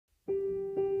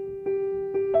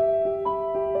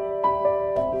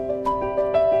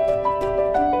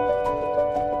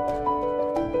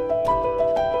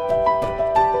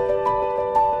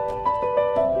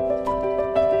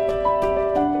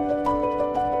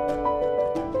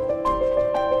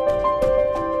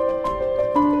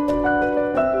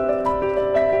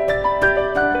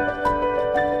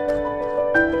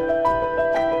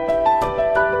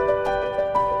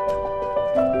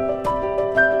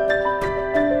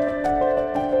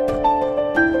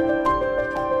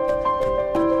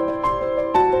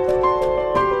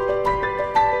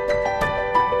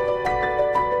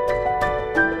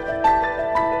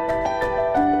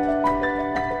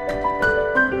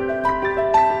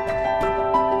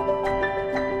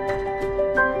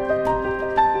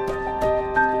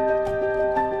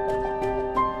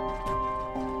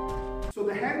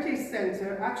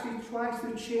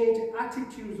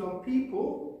attitudes of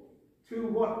people to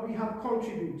what we have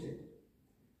contributed.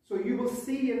 So you will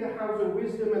see in the House of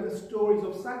Wisdom and the stories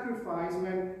of sacrifice,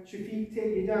 when Shafiq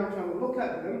take you down to have a look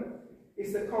at them,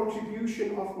 it's the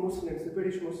contribution of Muslims, the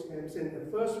British Muslims, in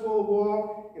the First World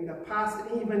War, in the past,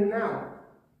 and even now.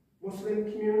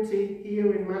 Muslim community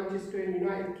here in Manchester in the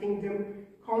United Kingdom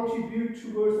contribute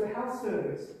towards the health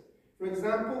service. For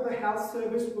example, the health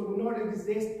service would not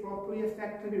exist properly,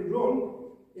 effectively run,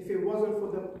 if it wasn't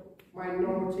for the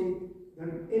minority,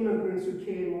 the immigrants who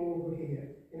came over here,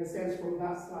 in a sense from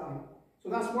that side. So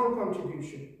that's one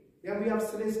contribution. Then we have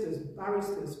solicitors,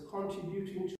 barristers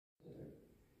contributing to it.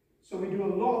 So we do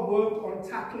a lot of work on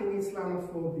tackling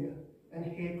Islamophobia and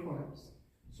hate crimes.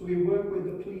 So we work with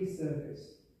the police service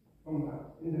on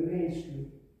that, in the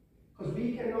mainstream. Because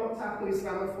we cannot tackle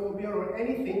Islamophobia or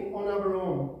anything on our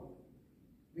own.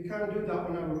 We can't do that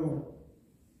on our own.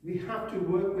 We have to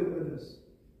work with others.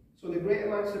 So the Greater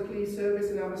Manchester Police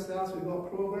Service and ourselves, we've got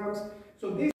programs.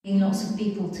 So this lots of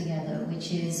people together,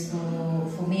 which is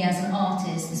for me as an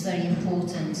artist, is very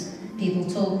important. People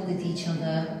talk with each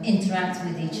other, interact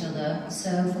with each other. So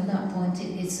from that point,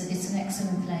 it's an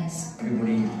excellent place.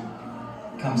 Everybody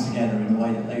comes together in a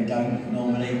way that they don't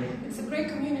normally. It's a great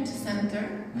community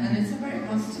centre, and it's a very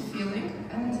positive feeling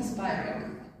and it's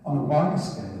inspiring. On a wider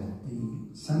scale,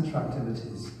 the centre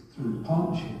activities through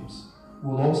partnerships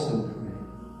will also create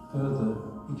further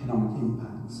economic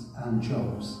impacts and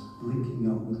jobs,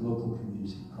 linking up with local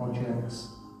community projects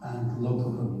and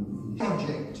local government initiatives. The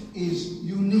project is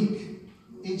unique.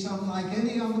 It's unlike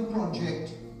any other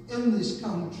project in this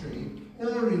country,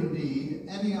 or indeed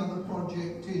any other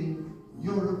project in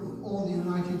Europe or the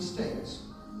United States,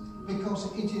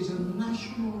 because it is a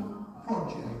national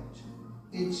project.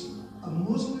 It's a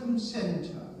Muslim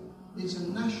centre, it's a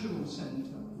national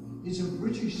centre, it's a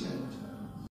British centre.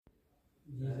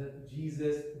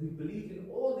 Jesus, we believe in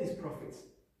all these prophets.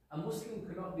 A Muslim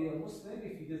cannot be a Muslim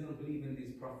if he doesn't believe in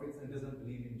these prophets and doesn't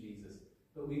believe in Jesus.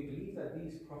 But we believe that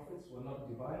these prophets were not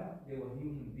divine, they were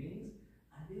human beings,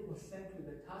 and they were sent with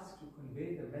a task to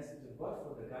convey the message of God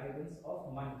for the guidance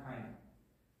of mankind.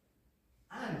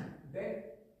 And then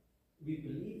we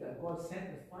believe that God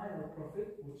sent the final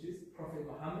prophet, which is Prophet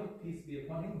Muhammad, peace be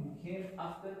upon him, who came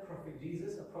after Prophet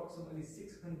Jesus, approximately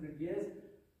 600 years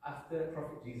after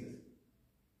Prophet Jesus.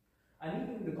 And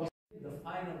even the Gospel, the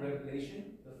final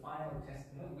revelation, the final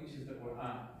testament, which is the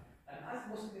Quran. And as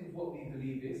Muslims, what we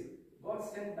believe is, God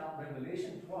sent down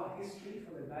revelation throughout history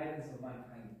for the guidance of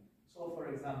mankind. So for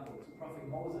example, to Prophet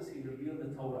Moses, he revealed the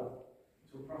Torah.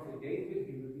 To Prophet David,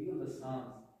 he revealed the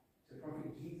Psalms. To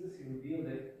Prophet Jesus, he revealed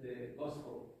the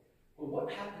Gospel. But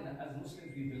what happened as Muslims,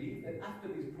 we believe that after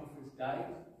these prophets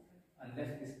died and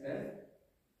left this earth,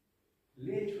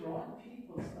 later on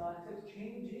people started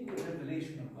changing the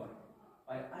revelation of God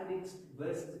by adding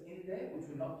verses in there which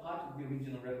were not part of the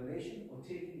original revelation, or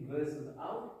taking verses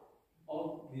out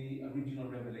of the original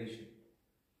revelation.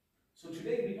 So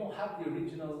today we don't have the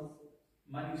original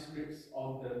manuscripts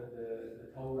of the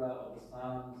Torah, or the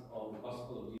Psalms, or the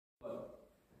Gospel of Jesus.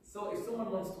 So if someone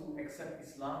wants to accept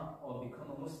Islam or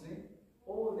become a Muslim,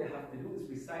 all they have to do is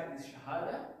recite this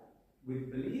Shahada with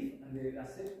belief, and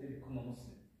that's it, they become a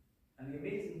Muslim. And the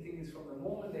amazing thing is, from the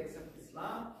moment they accept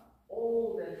Islam,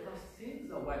 all their past sins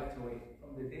are wiped away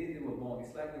from the day they were born.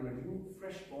 It's like they're a new,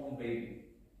 fresh-born baby.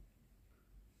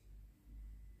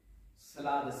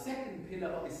 Salah, the second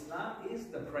pillar of Islam, is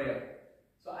the prayer.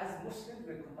 So as Muslims,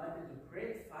 we're commanded to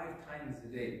pray 5 times a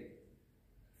day,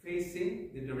 facing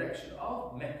the direction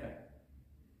of Mecca.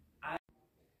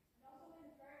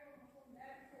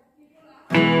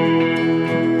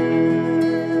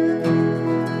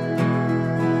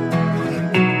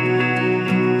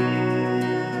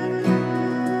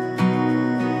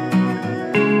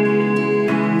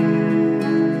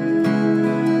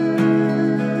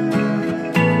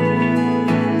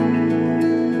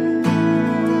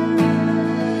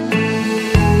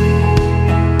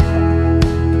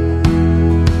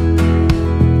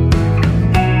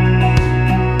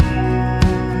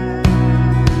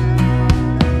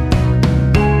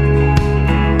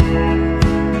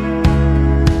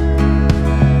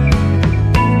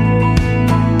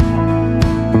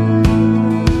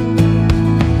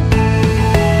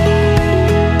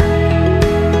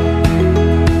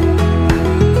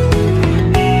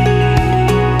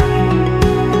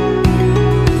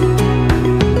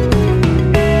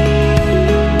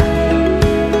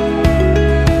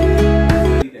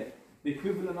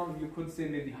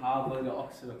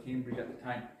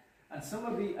 And some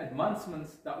of the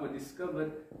advancements that were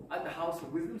discovered at the House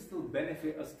of Wisdom still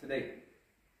benefit us today.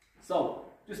 So,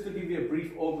 just to give you a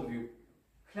brief overview,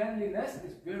 Cleanliness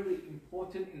is very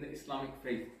important in the Islamic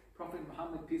faith. Prophet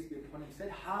Muhammad, peace be upon him,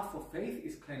 said half of faith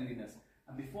is cleanliness.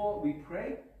 And before we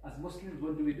pray, as Muslims,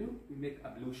 what do? We make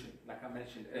ablution, like I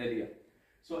mentioned earlier.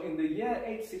 So in the year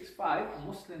 865, a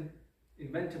Muslim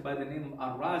inventor by the name of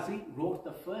Al-Razi wrote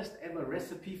the first ever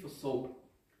recipe for soap.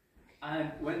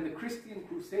 And when the Christian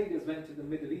Crusaders went to the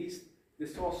Middle East, they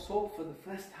saw soap for the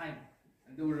first time.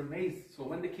 And they were amazed. So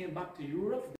when they came back to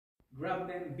Europe, they grabbed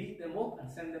them, beat them up, and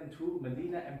sent them to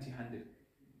Medina empty-handed.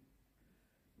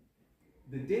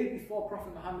 The day before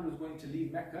Prophet Muhammad was going to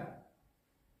leave Mecca,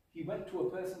 he went to a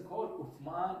person called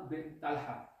Uthman bin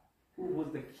Talha, who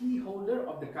was the key holder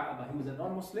of the Kaaba. He was a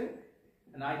non-Muslim,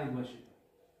 an idol worshipper.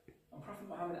 And Prophet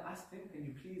Muhammad asked him, can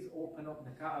you please open up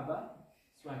the Kaaba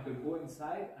so I could go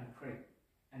inside and pray?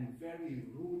 And very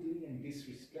rudely and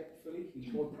disrespectfully,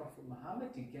 he told Prophet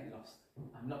Muhammad to get lost.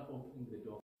 I'm not opening the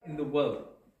door. In the world,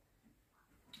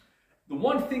 the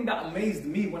one thing that amazed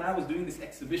me when I was doing this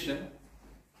exhibition,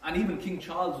 and even King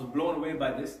Charles was blown away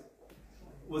by this,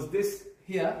 was this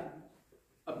here.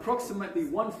 Approximately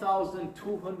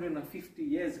 1,250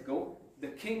 years ago, the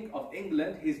King of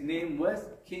England, his name was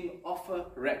King Offa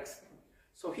Rex.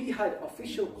 So he had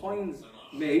official coins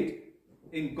made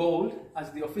in gold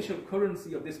as the official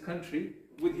currency of this country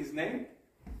with his name.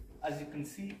 As you can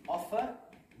see, Offa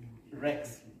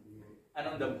Rex. And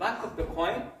on the back of the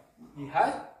coin, he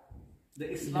had the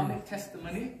Islamic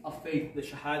testimony of faith, the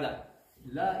Shahada.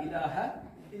 La ilaha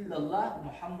illallah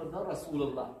Muhammadur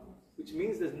Rasulullah. Which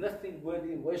means there's nothing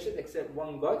worthy of worship except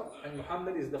one God, and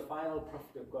Muhammad is the final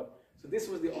prophet of God. So this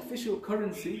was the official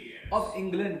currency of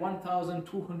England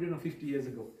 1,250 years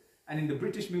ago. And in the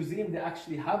British Museum, they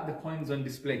actually have the coins on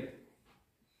display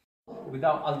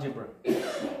without algebra.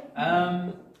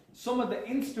 Some of the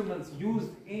instruments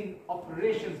used in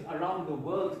operations around the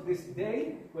world to this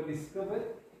day were discovered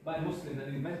by Muslims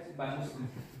and invented by Muslims.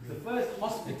 The first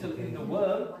hospital in the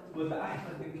world was the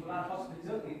Ahmad bin Tulal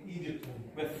Hospital in Egypt,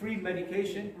 where free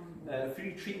medication,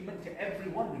 free treatment to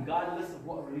everyone, regardless of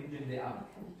what religion they are.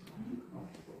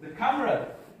 The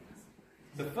camera.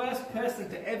 The first person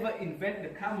to ever invent the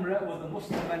camera was a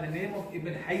Muslim by the name of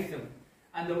Ibn Haytham.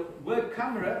 And the word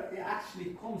camera, it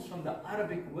actually comes from the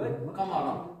Arabic word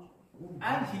kamara.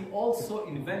 And he also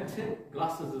invented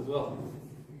glasses as well,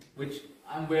 which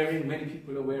I'm wearing, many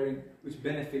people are wearing, which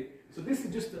benefit. So this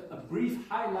is just a brief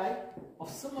highlight of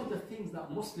some of the things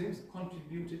that Muslims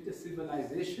contributed to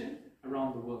civilization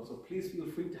around the world. So please feel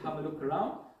free to have a look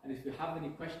around, and if you have any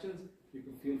questions, you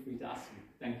can feel free to ask me.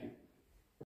 Thank you.